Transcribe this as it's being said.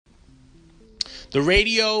The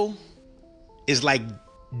radio is like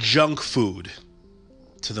junk food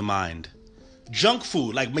to the mind. Junk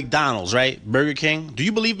food, like McDonald's, right? Burger King. Do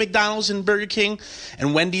you believe McDonald's and Burger King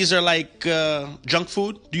and Wendy's are like junk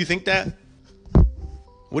food? Do you think that?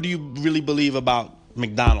 What do you really believe about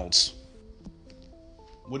McDonald's?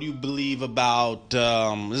 What do you believe about,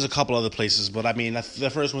 there's a couple other places, but I mean, the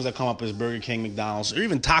first ones that come up is Burger King, McDonald's, or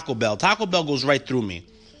even Taco Bell. Taco Bell goes right through me.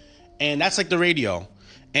 And that's like the radio.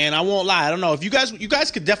 And I won't lie, I don't know. If you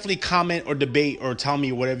guys could definitely comment or debate or tell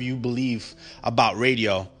me whatever you believe about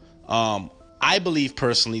radio. I believe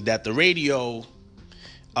personally that the radio,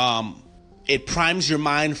 it primes your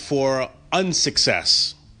mind for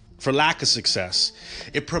unsuccess, for lack of success.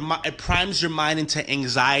 It primes your mind into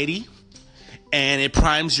anxiety. And it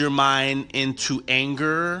primes your mind into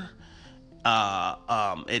anger,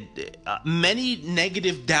 many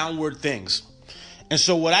negative downward things. And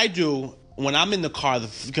so what I do when I'm in the car,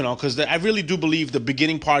 because I really do believe the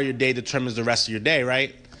beginning part of your day determines the rest of your day,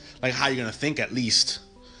 right? Like how you're going to think at least.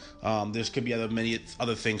 There's could be many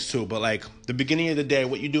other things too. But like the beginning of the day,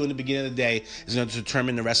 what you do in the beginning of the day is going to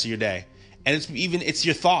determine the rest of your day. And it's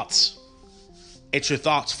your thoughts. It's your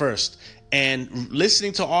thoughts first. And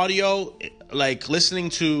listening to audio, if I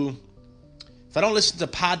don't listen to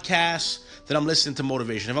podcasts, then I'm listening to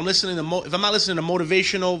motivation. If I'm not listening to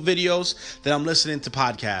motivational videos, then I'm listening to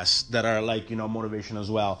podcasts that are motivation as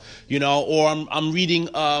well. Or I'm reading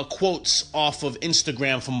quotes off of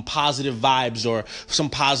Instagram from Positive Vibes or some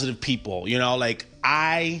positive people.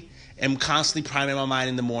 I am constantly priming my mind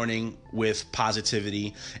in the morning with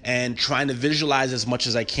positivity and trying to visualize as much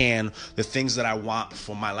as I can the things that I want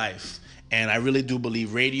for my life. And I really do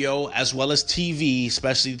believe radio as well as TV,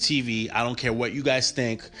 especially TV. I don't care what you guys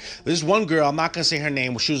think. There's one girl, I'm not going to say her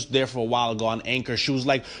name. She was there for a while ago on Anchor. She was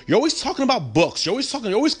like, you're always talking about books. You're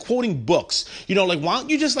always quoting books. Why don't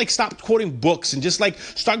you just stop quoting books and just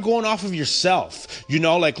start going off of yourself?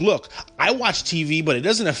 Look, I watch TV, but it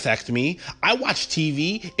doesn't affect me. I watch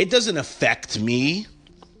TV. It doesn't affect me.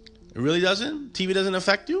 It really doesn't? TV doesn't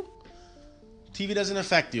affect you? TV doesn't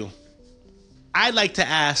affect you. I'd like to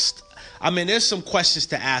ask... there's some questions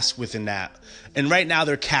to ask within that. And right now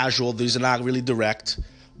they're casual. These are not really direct.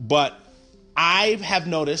 But I have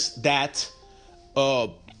noticed that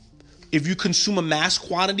if you consume a mass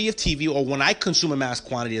quantity of TV, or when I consume a mass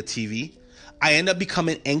quantity of TV, I end up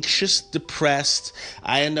becoming anxious, depressed.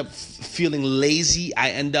 I end up feeling lazy.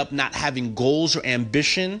 I end up not having goals or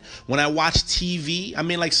ambition. When I watch TV,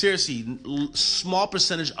 seriously, small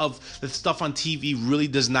percentage of the stuff on TV really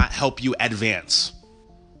does not help you advance.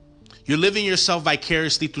 You're living yourself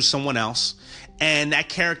vicariously through someone else, and that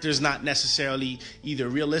character is not necessarily either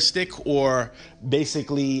realistic or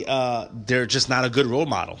basically they're just not a good role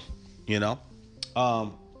model,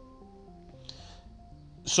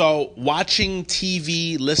 So watching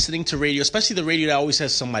TV, listening to radio, especially the radio that always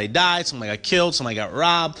says somebody died, somebody got killed, somebody got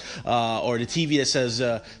robbed, or the TV that says,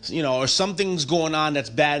 or something's going on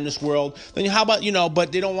that's bad in this world, then how about,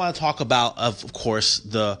 but they don't want to talk about, of course,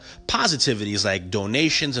 the positivities like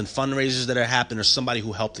donations and fundraisers that are happening, or somebody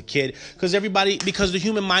who helped a kid, because the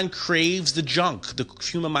human mind craves the junk. The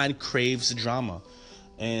human mind craves the drama.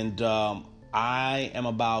 And I am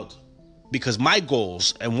about... Because my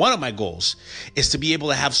goals, and one of my goals, is to be able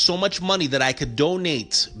to have so much money that I could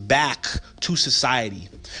donate back to society.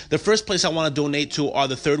 The first place I want to donate to are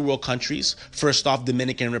the third world countries. First off,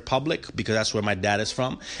 Dominican Republic, because that's where my dad is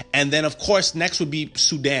from. And then, of course, next would be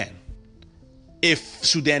Sudan. If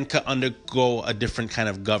Sudan could undergo a different kind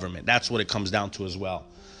of government. That's what it comes down to as well.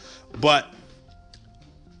 But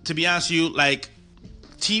to be honest with you,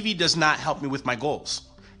 TV does not help me with my goals.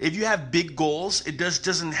 If you have big goals, it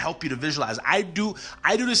doesn't help you to visualize. I do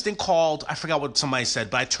this thing called, I forgot what somebody said,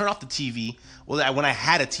 but I turn off the TV when I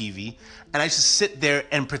had a TV, and I just sit there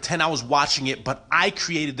and pretend I was watching it, but I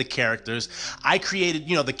created the characters. I created,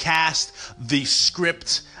 the cast, the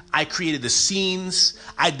script. I created the scenes.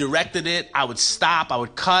 I directed it. I would stop. I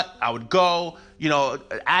would cut. I would go,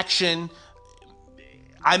 action.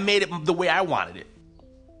 I made it the way I wanted it.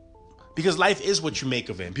 Because life is what you make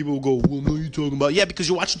of it. And people will go, well, what are you talking about? Yeah, because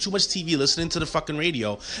you're watching too much TV, listening to the fucking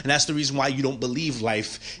radio. And that's the reason why you don't believe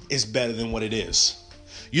life is better than what it is.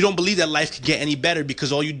 You don't believe that life could get any better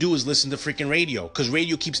because all you do is listen to freaking radio. Because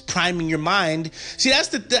radio keeps priming your mind. See, that's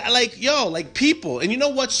people. And you know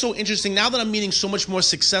what's so interesting? Now that I'm meeting so much more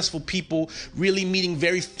successful people, really meeting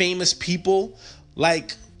very famous people,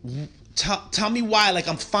 tell me why.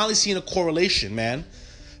 I'm finally seeing a correlation, man.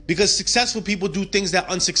 Because successful people do things that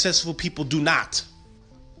unsuccessful people do not.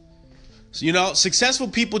 You know, successful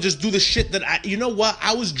people just do the shit that you know what?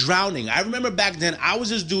 I was drowning. I remember back then, I was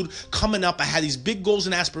this dude coming up. I had these big goals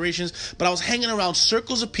and aspirations, but I was hanging around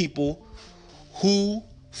circles of people who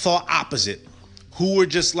thought opposite, who were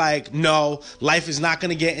just like, no, life is not going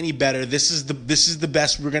to get any better. This is the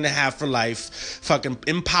best we're going to have for life. Fucking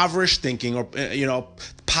impoverished thinking, or, you know,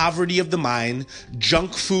 poverty of the mind,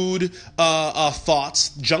 junk food thoughts,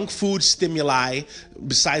 junk food stimuli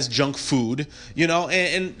besides junk food, you know,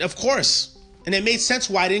 and of course, and it made sense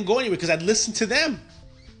why I didn't go anywhere, because I'd listened to them.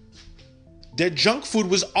 Their junk food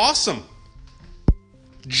was awesome.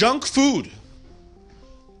 Junk food.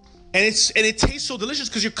 And it tastes so delicious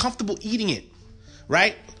because you're comfortable eating it,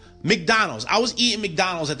 right? McDonald's. I was eating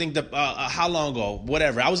McDonald's, I think, how long ago?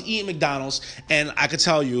 Whatever. I was eating McDonald's, and I could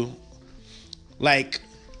tell you, like,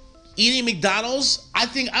 eating McDonald's, I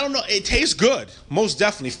don't know, it tastes good. Most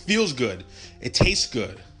definitely feels good. It tastes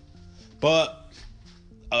good. But,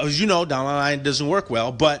 as you know, down the line it doesn't work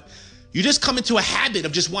well. But you just come into a habit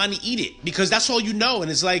of just wanting to eat it because that's all you know. And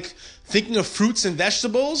it's like thinking of fruits and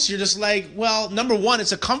vegetables. You're just like, well, number one,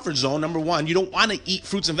 it's a comfort zone. Number one, you don't want to eat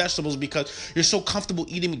fruits and vegetables because you're so comfortable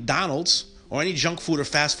eating McDonald's or any junk food or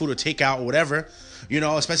fast food or takeout or whatever, you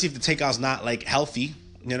know, especially if the takeout's not like healthy,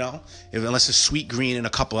 you know, unless it's Sweet Green and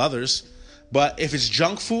a couple others. But if it's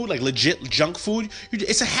junk food, like legit junk food,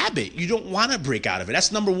 it's a habit. You don't want to break out of it.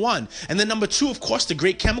 That's number one. And then number two, of course, the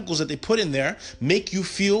great chemicals that they put in there make you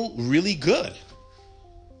feel really good.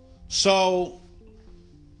 So,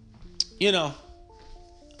 you know,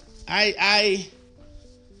 I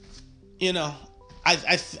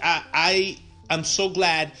I'm so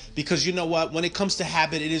glad because you know what? When it comes to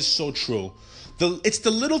habit, it is so true. It's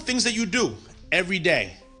the little things that you do every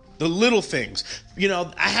day. The little things. You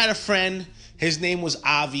know, I had a friend, his name was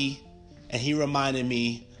Avi, and he reminded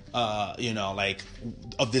me, you know, like,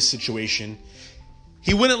 of this situation.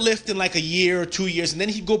 He wouldn't lift in like a year or 2 years, and then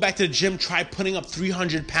he'd go back to the gym, try putting up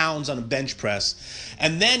 300 pounds on a bench press.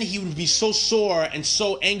 And then he would be so sore and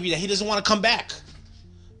so angry that he doesn't want to come back.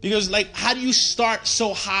 Because, like, how do you start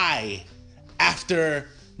so high after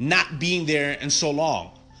not being there in so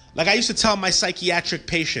long? Like I used to tell my psychiatric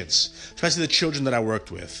patients, especially the children that I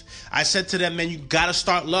worked with, I said to them, man, you got to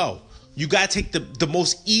start low. You got to take the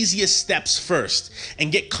most easiest steps first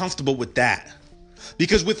and get comfortable with that.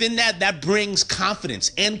 Because within that brings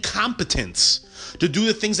confidence and competence to do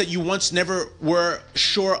the things that you once never were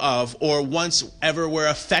sure of or once ever were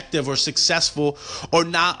effective or successful or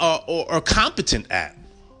not or competent at.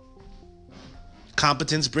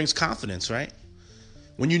 Competence brings confidence, right?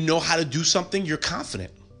 When you know how to do something, you're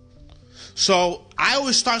confident. So I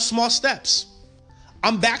always start small steps.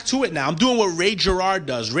 I'm back to it now. I'm doing what Ray Gerard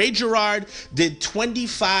does. Ray Gerard did 22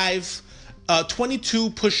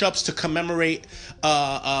 push-ups to commemorate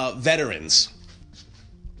veterans.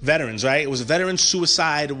 Veterans, right? It was a veteran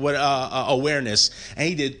suicide awareness. And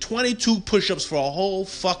he did 22 push-ups for a whole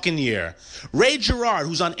fucking year. Ray Gerard,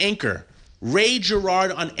 who's on Anchor. Ray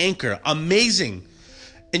Gerard on Anchor. Amazing.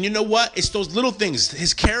 And you know what? It's those little things.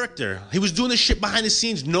 His character. He was doing this shit behind the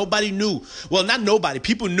scenes. Nobody knew. Well, not nobody.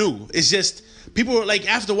 People knew. It's just, people were like,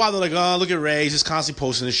 after a while, they're like, oh, look at Ray. He's just constantly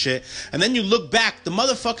posting this shit. And then you look back, the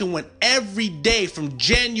motherfucker went every day from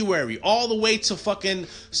January all the way to fucking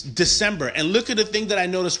December. And look at the thing that I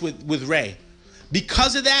noticed with Ray.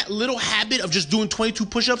 Because of that little habit of just doing 22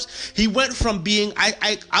 push-ups, he went from being,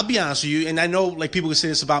 I'll be honest with you, and I know like people can say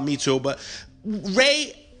this about me too, but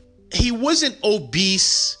Ray, he wasn't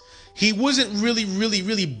obese. He wasn't really, really,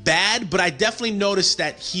 really bad, but I definitely noticed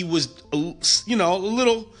that he was, you know, a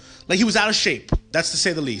little, like he was out of shape. That's to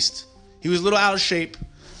say the least. He was a little out of shape.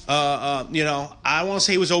 You know, I won't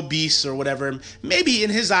say he was obese or whatever. Maybe in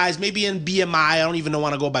his eyes, maybe in BMI, I don't even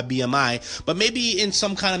want to go by BMI, but maybe in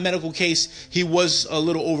some kind of medical case, he was a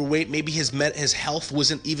little overweight. Maybe his health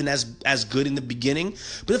wasn't even as good in the beginning.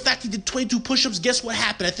 But the fact he did 22 push-ups, guess what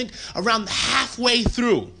happened? I think around halfway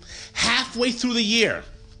through the year,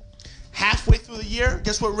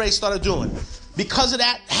 guess what Ray started doing? Because of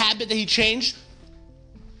that habit that he changed,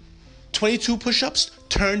 22 push-ups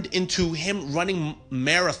turned into him running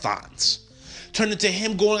marathons. Turned into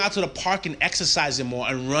him going out to the park and exercising more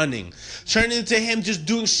and running. Turned into him just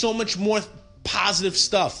doing so much more positive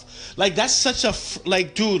stuff. Like, that's such a,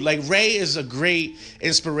 like, dude, like, Ray is a great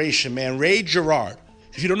inspiration, man. Ray Gerard.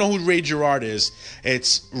 If you don't know who Ray Gerard is,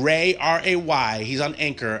 it's Ray, R-A-Y. He's on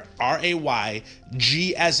Anchor, R-A-Y,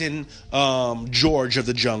 G as in George of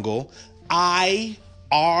the Jungle, I-R-R-A-U-D.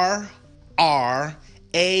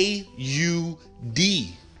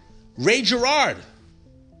 Ray Gerard.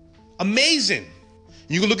 Amazing.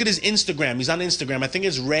 You can look at his Instagram. He's on Instagram. I think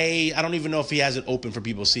it's Ray. I don't even know if he has it open for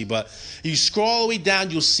people to see. But you scroll all the way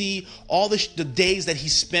down, you'll see all the days that he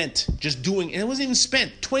spent just doing. And it wasn't even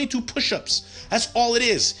spent. 22 push-ups. That's all it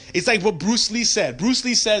is. It's like what Bruce Lee said. Bruce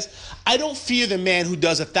Lee says, I don't fear the man who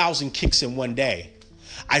does 1,000 kicks in one day.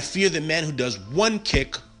 I fear the man who does one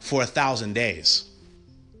kick for 1,000 days.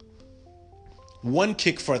 One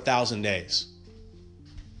kick for 1,000 days.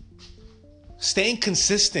 Staying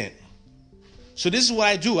consistent. So this is what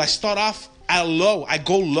I do. I start off at low. I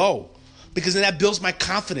go low because then that builds my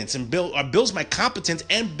confidence and builds my competence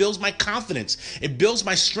and builds my confidence. It builds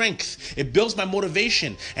my strength. It builds my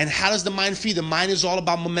motivation. And how does the mind feed? The mind is all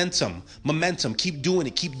about momentum. Momentum. Keep doing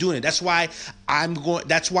it. Keep doing it. That's why I'm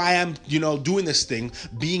doing this thing,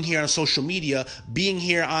 being here on social media, being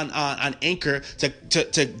here on Anchor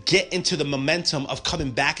to get into the momentum of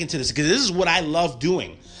coming back into this, because this is what I love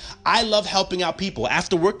doing. I love helping out people.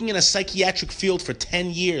 After working in a psychiatric field for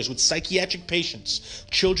 10 years with psychiatric patients,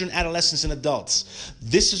 children, adolescents, and adults,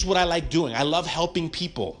 this is what I like doing. I love helping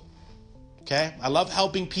people. Okay? I love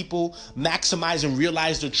helping people maximize and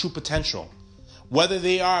realize their true potential. Whether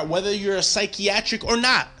you're a psychiatric or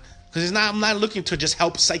not. Because I'm not looking to just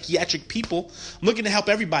help psychiatric people. I'm looking to help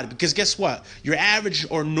everybody. Because guess what? Your average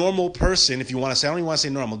or normal person, if you want to say, I don't even want to say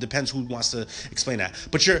normal, depends who wants to explain that.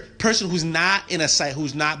 But your person who's not been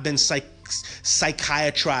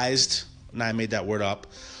psychiatrized, now I made that word up,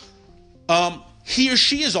 he or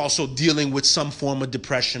she is also dealing with some form of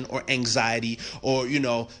depression or anxiety, or,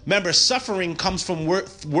 remember, suffering comes from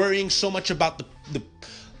worrying so much about the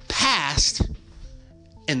past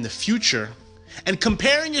and the future. And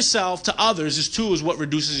comparing yourself to others is what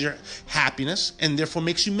reduces your happiness and therefore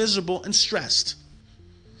makes you miserable and stressed.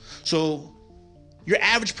 So your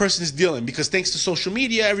average person is dealing, because thanks to social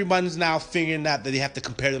media, everyone's now figuring out that they have to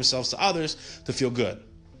compare themselves to others to feel good.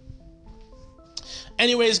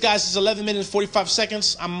 Anyways, guys, it's 11 minutes, 45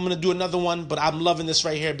 seconds. I'm going to do another one, but I'm loving this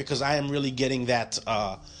right here because I am really getting that,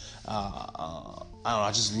 I don't know,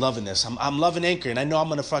 just loving this. I'm loving Anchor, and I know I'm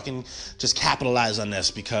going to fucking just capitalize on this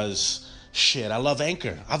because... shit, I love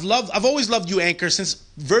Anchor. I've always loved you, Anchor, since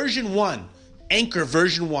version 1. Anchor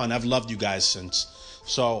version 1. I've loved you guys since.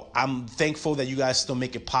 So I'm thankful that you guys still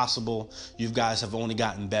make it possible. You guys have only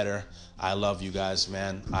gotten better. I love you guys,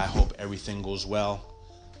 man. I hope everything goes well.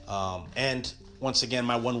 And once again,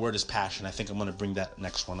 my one word is passion. I think I'm going to bring that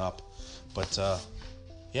next one up. But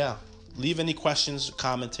yeah, leave any questions,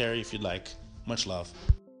 commentary if you'd like. Much love.